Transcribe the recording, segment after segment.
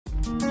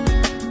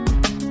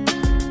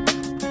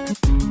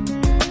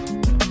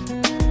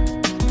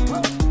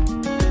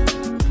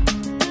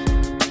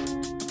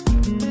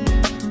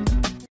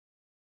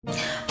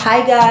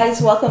Hi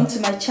guys, welcome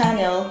to my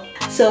channel.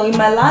 So in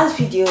my last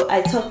video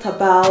I talked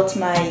about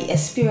my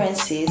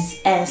experiences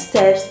and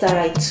steps that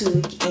I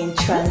took in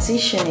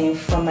transitioning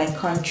from my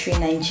country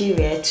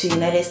Nigeria to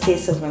United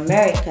States of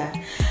America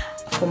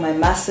for my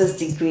master's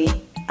degree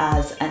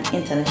as an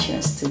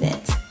international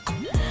student.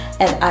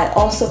 And I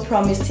also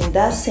promised in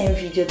that same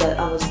video that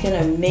I was going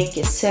to make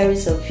a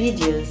series of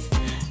videos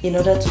in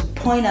order to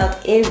point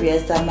out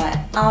areas that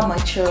my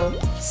amateur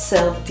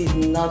self did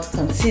not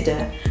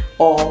consider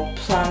or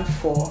plan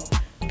for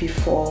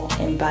before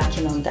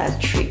embarking on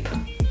that trip.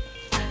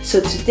 So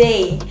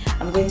today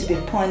I'm going to be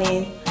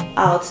pointing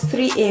out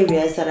 3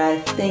 areas that I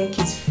think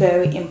is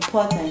very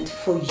important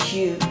for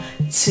you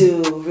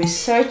to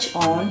research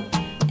on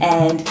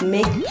and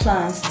make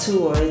plans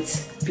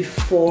towards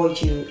before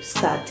you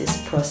start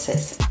this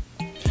process.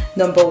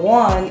 Number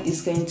 1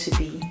 is going to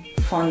be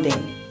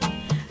funding.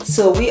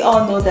 So we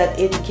all know that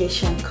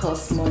education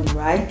costs money,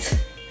 right?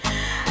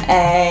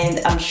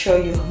 And I'm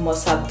sure you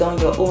must have done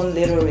your own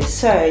little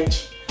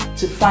research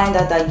to find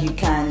out that you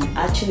can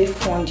actually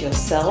fund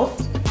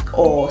yourself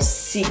or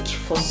seek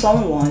for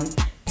someone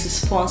to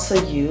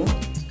sponsor you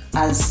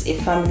as a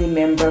family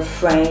member,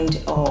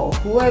 friend, or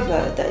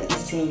whoever that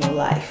is in your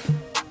life.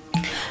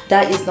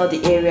 That is not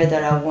the area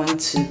that I want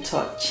to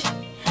touch.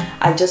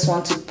 I just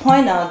want to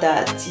point out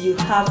that you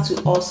have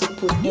to also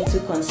put into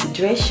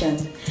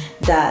consideration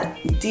that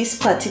this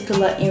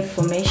particular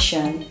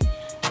information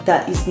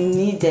that is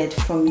needed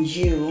from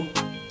you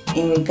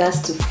in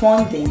regards to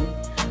funding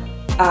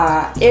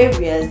are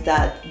areas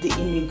that the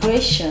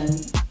immigration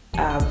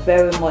are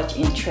very much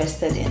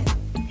interested in.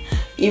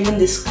 Even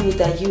the school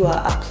that you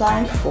are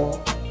applying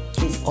for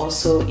is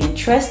also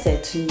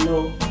interested to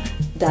know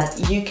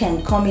that you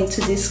can come into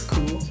this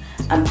school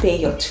and pay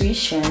your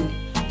tuition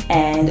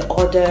and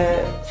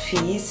other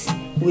fees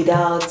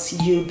without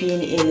you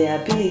being a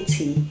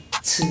liability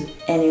to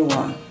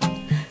anyone.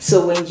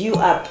 So when you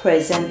are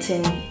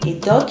presenting a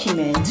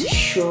document to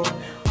show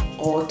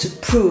or to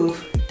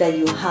prove that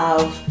you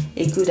have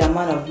a good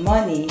amount of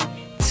money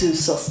to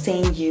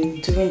sustain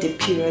you during the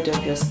period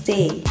of your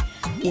stay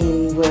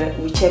in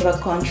whichever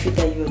country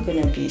that you're going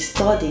to be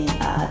studying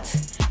at,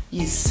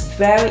 it's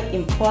very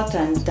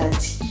important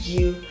that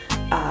you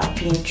are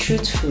being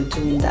truthful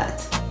doing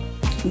that.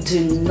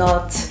 Do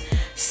not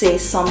say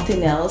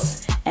something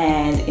else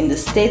and in the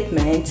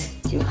statement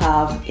you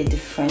have a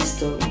different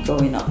story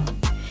going on.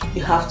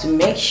 You have to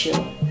make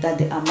sure that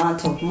the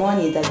amount of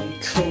money that you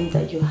claim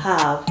that you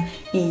have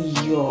in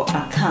your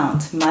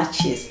account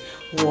matches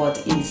what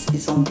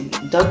is on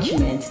the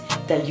document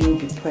that you will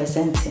be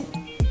presenting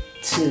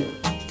to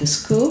the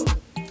school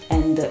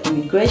and the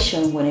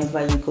immigration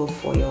whenever you go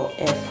for your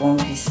F1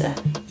 visa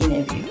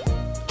interview.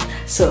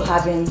 So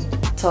having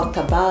talked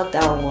about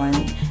that one,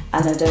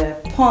 another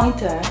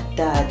pointer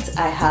that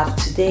I have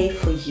today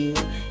for you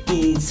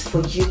is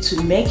for you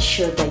to make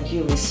sure that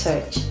you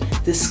research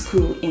the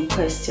school in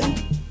question.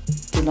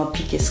 Do not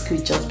pick a school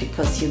just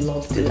because you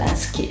love the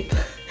landscape.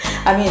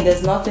 I mean,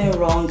 there's nothing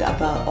wrong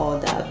about all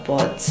that,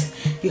 but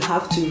you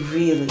have to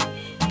really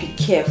be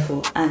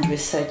careful and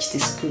research the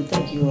school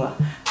that you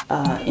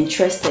are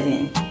interested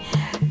in.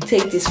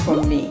 Take this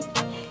from me,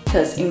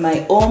 because in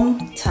my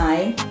own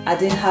time, I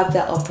didn't have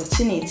that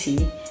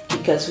opportunity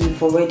because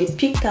we've already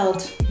picked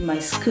out my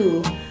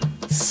school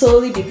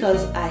solely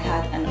because I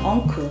had an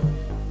uncle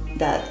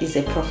that is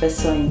a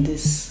professor in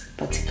this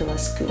particular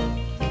school.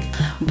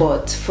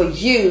 But for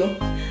you,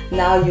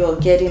 now you're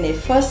getting a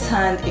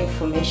first-hand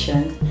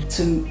information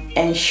to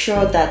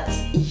ensure that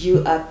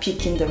you are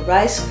picking the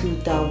right school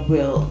that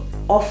will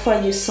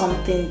offer you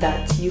something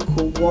that you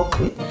could work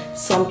with,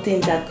 something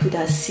that could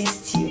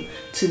assist you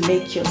to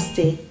make your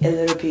stay a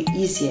little bit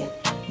easier,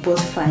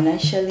 both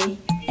financially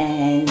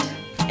and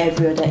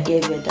every other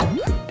area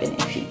that could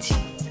benefit you.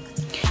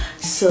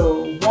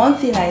 So one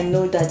thing I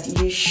know that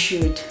you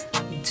should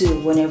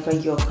do whenever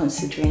you're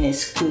considering a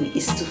school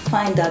is to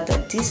find out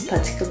that this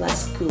particular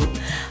school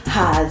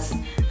has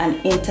an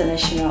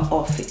international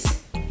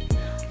office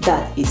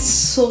that is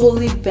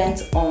solely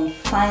bent on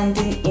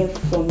finding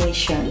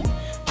information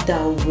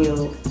that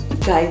will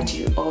guide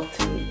you all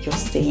through your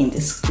stay in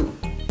the school.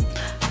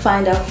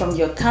 Find out from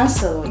your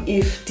counselor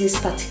if this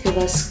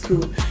particular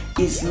school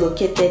is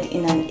located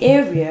in an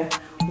area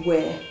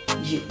where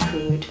you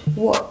could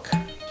work.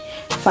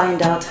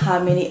 Find out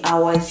how many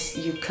hours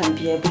you can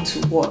be able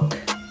to work.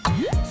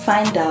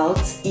 Find out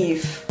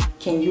if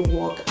can you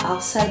work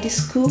outside the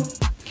school.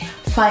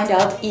 Find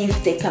out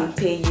if they can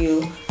pay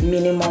you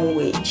minimum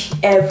wage.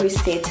 Every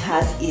state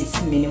has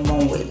its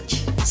minimum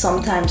wage.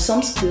 Sometimes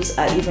some schools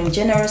are even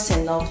generous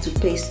enough to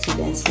pay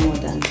students more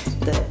than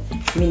the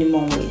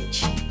minimum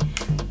wage.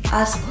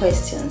 Ask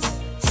questions,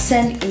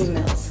 send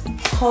emails,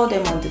 call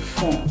them on the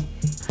phone.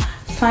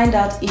 Find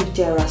out if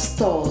there are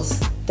stores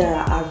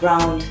that are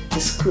around the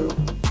school,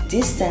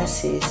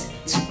 distances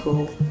to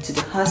go to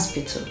the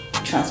hospital,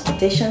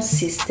 transportation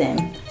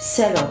system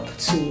set up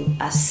to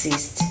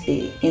assist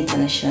the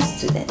international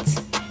students.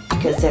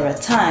 Because there are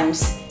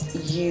times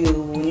you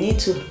will need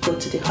to go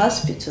to the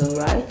hospital,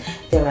 right?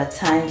 There are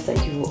times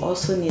that you will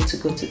also need to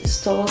go to the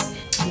stores.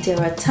 There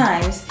are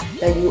times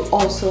that you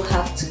also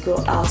have to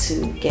go out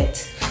to get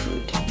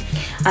food.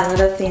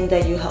 Another thing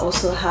that you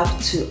also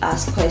have to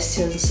ask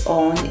questions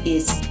on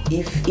is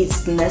if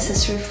it's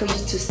necessary for you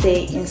to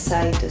stay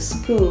inside the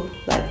school,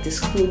 like the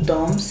school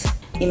dorms.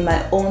 In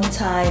my own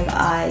time,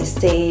 I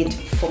stayed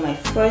for my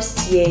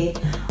first year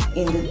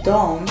in the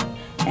dorm,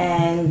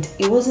 and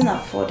it wasn't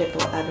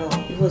affordable at all.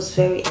 It was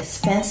very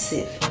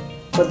expensive.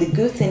 But the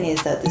good thing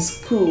is that the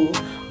school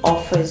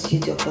offers you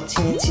the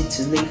opportunity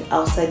to live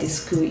outside the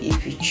school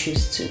if you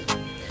choose to.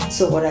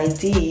 So what I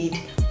did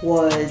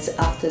was,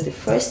 after the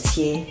first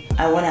year,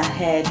 I went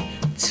ahead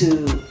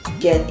to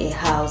get a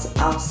house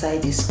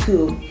outside the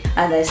school,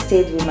 and I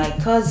stayed with my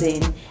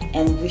cousin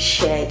and we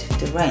shared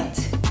the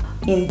rent.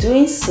 In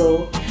doing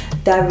so,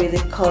 that really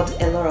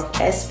cut a lot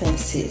of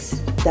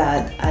expenses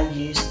that I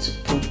used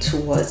to put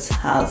towards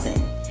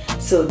housing.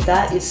 So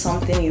that is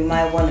something you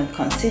might want to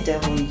consider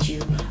when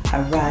you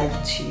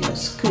arrive to your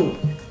school.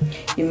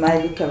 You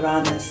might look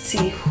around and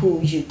see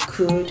who you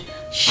could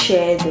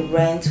share the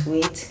rent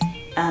with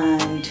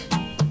and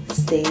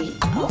stay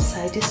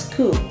outside the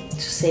school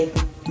to save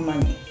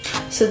money.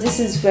 So this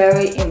is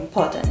very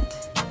important,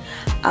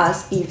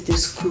 as if the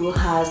school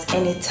has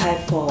any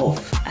type of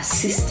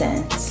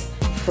assistance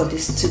for the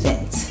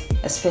students,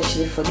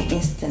 especially for the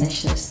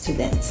international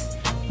students.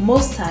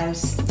 Most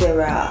times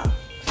there are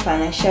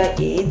financial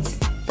aids,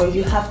 but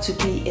you have to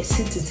be a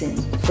citizen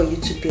for you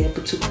to be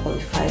able to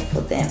qualify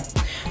for them.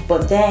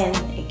 But then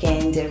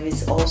again, there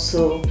is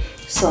also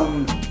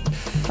some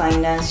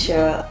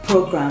financial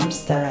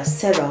programs that are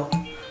set up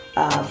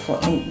for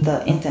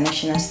the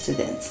international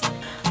students.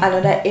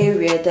 Another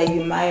area that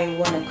you might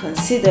want to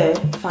consider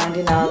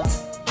finding out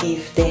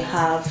if they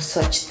have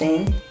such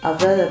thing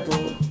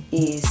available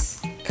is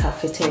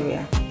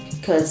cafeteria,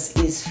 because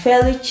it's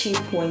fairly cheap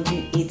when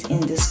you eat in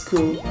the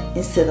school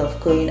instead of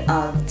going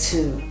out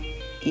to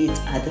eat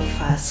at the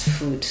fast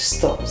food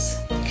stores.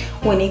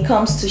 When it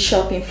comes to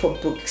shopping for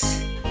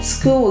books,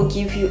 school will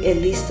give you a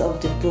list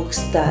of the books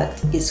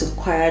that is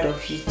required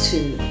of you to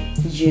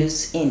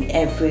use in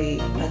every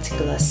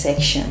particular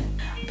section,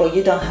 but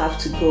you don't have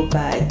to go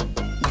by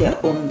their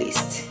own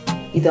list.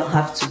 You don't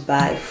have to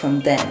buy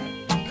from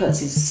them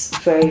because it's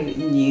very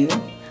new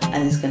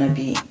and it's gonna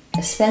be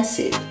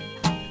expensive.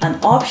 An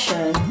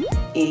option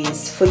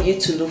is for you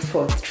to look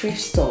for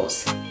thrift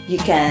stores. You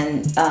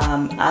can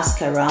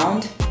ask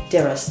around.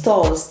 There are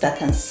stores that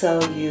can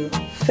sell you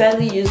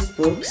fairly used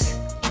books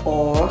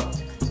or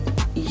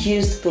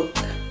used book,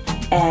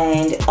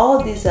 and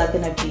all these are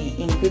going to be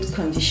in good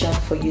condition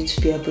for you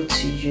to be able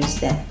to use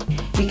them.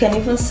 You can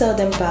even sell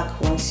them back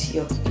once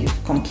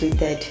you've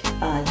completed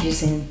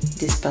using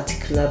these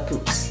particular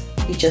books.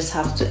 You just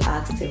have to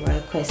ask the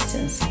right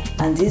questions,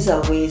 and these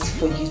are ways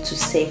for you to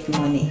save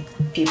money.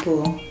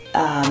 People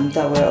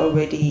that were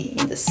already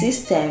in the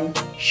system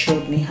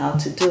showed me how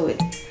to do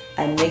it.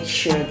 I make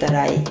sure that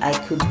I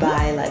could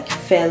buy like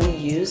fairly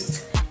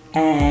used,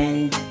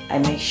 and I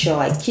make sure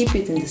I keep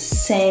it in the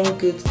same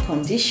good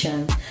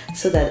condition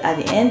so that at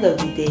the end of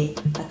the day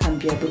I can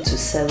be able to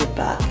sell it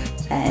back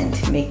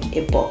and make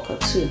a buck or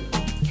two.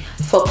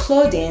 For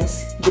clothing,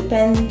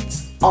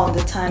 depends on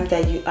the time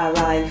that you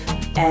arrive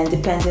and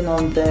depending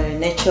on the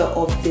nature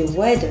of the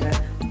weather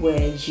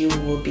where you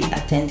will be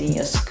attending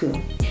your school.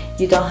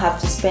 You don't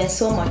have to spend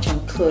so much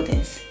on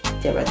clothing.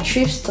 There are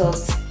thrift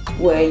stores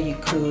where you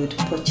could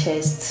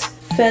purchase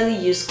fairly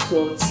used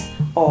clothes,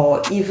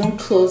 or even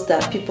clothes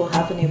that people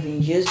haven't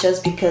even used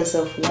just because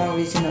of one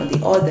reason or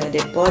the other.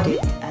 They bought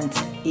it and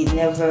it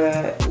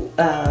never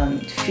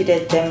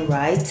fitted them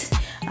right,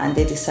 and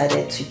they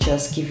decided to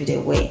just give it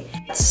away.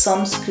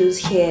 Some schools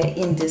here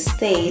in the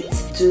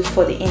States do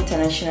for the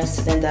international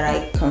student that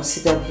I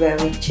consider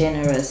very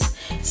generous.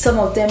 Some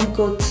of them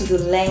go to the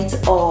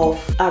length of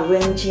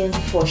arranging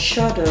for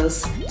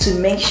shuttles to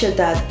make sure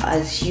that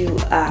as you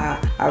are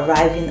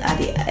arriving at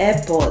the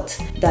airport,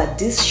 that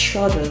these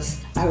shuttles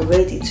are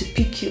ready to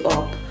pick you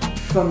up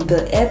from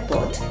the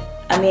airport.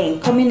 I mean,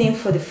 coming in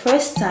for the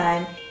first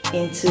time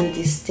into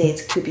the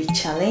state could be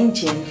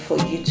challenging for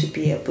you to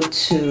be able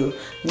to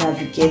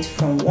navigate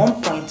from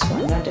one point to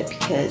another,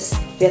 because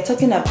we are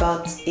talking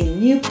about a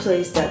new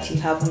place that you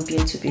haven't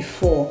been to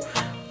before.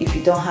 If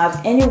you don't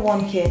have anyone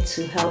here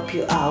to help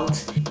you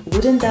out,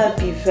 wouldn't that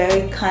be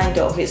very kind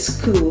of a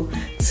school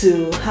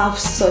to have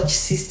such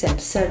system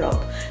set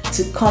up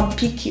to come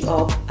pick you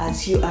up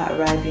as you are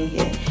arriving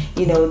here?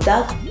 You know,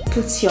 that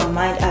puts your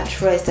mind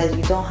at rest, that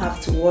you don't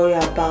have to worry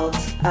about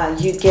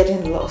you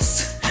getting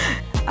lost.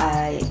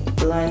 I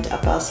learned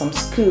about some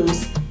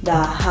schools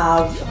that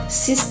have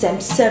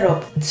systems set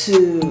up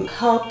to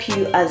help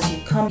you as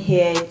you come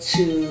here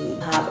to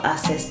have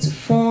access to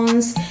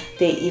phones.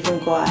 They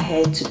even go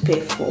ahead to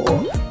pay for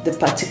the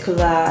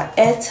particular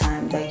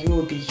airtime that you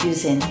will be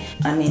using.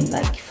 I mean,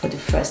 like for the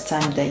first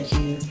time that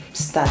you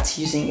start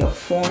using your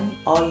phone,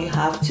 all you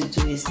have to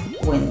do is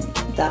when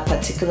that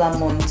particular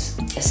month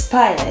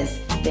expires,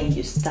 then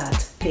you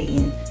start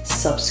paying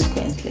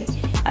subsequently.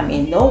 I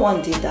mean, no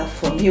one did that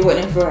for me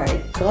whenever I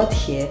got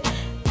here.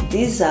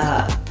 These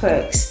are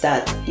perks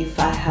that if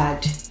I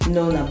had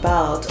known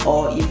about,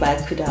 or if I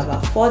could have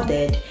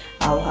afforded,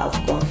 I would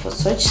have gone for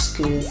such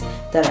schools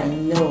that I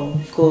know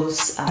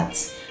goes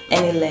at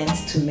any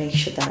length to make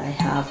sure that I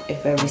have a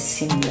very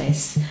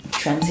seamless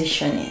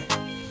transitioning.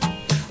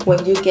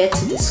 When you get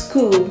to the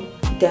school,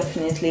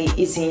 definitely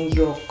is in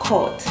your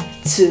court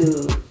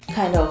to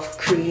kind of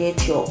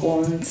create your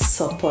own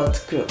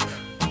support group.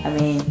 I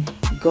mean,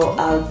 go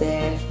out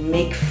there,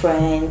 make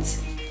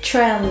friends,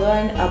 try and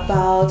learn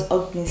about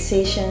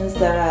organizations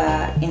that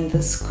are in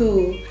the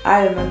school.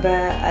 I remember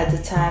at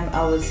the time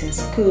I was in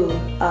school,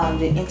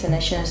 the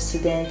international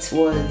student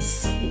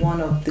was one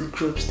of the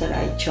groups that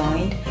I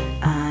joined,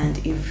 and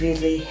it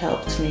really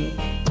helped me.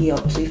 It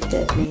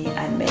uplifted me.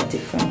 I met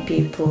different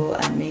people,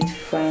 I made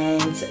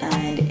friends,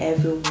 and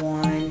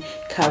everyone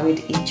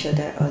carried each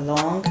other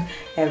along.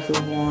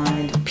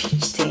 Everyone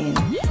pitched in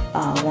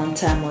one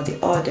time or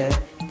the other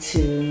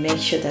to make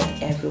sure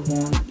that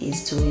everyone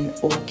is doing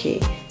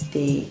okay.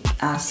 They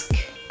ask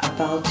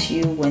about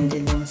you when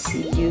they don't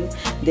see you.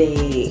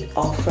 They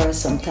offer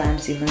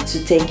sometimes even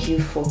to take you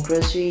for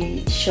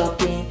grocery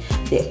shopping.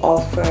 They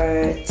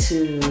offer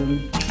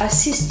to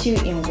assist you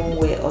in one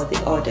way or the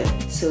other.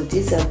 So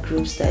these are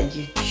groups that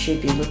you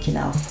should be looking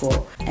out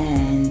for,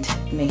 and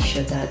make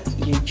sure that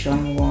you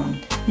join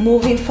one.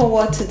 Moving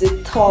forward to the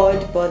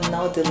third but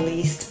not the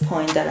least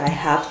point that I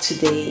have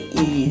today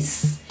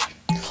is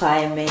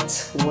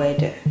climate,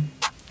 weather.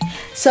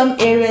 Some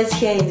areas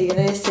here in the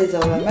United States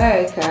of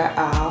America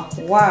are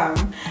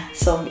warm,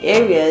 some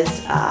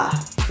areas are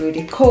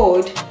pretty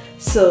cold,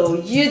 so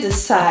you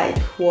decide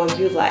what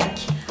you like.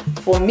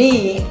 For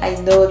me, I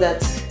know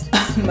that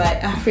my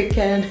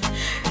African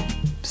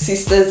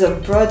sisters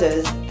and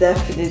brothers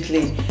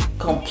definitely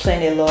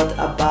complain a lot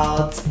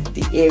about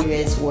the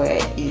areas where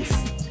it's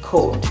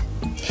cold.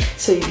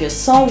 So if you're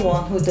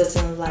someone who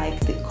doesn't like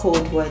the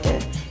cold weather,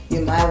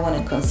 you might want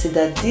to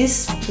consider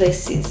these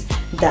places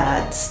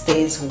that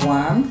stays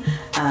warm,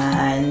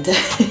 and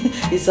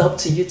it's up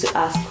to you to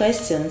ask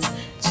questions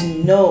to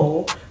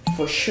know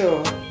for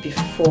sure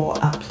before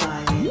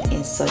applying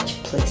in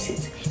such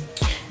places.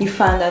 You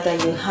find out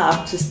that you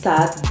have to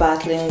start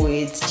battling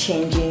with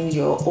changing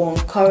your own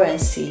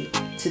currency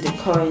to the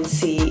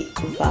currency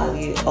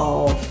value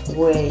of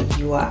where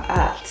you are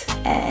at,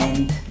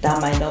 and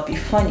that might not be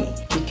funny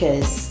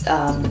because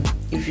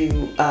if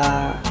you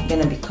are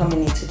going to be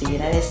coming into the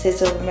United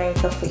States of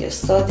America for your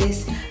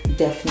studies,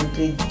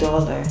 definitely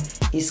dollar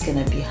is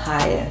going to be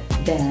higher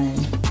than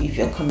if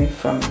you're coming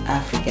from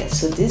Africa.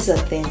 So these are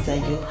things that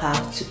you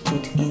have to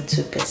put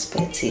into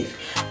perspective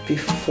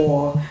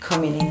before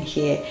coming in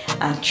here,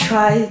 and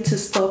try to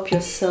stop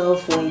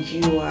yourself when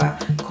you are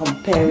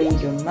comparing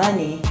your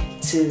money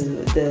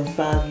to the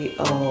value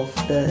of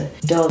the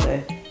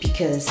dollar,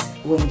 because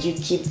when you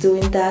keep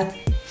doing that,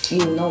 you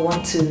will not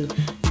want to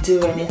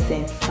do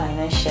anything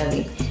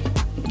financially.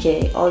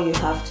 Okay, all you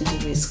have to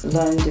do is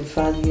learn the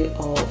value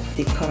of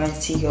the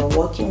currency you're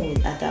working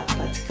with at that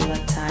particular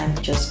time.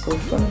 Just go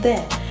from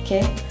there.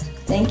 Okay,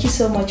 thank you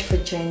so much for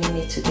joining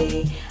me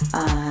today,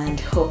 and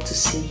hope to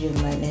see you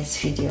in my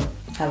next video.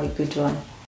 Have a good one.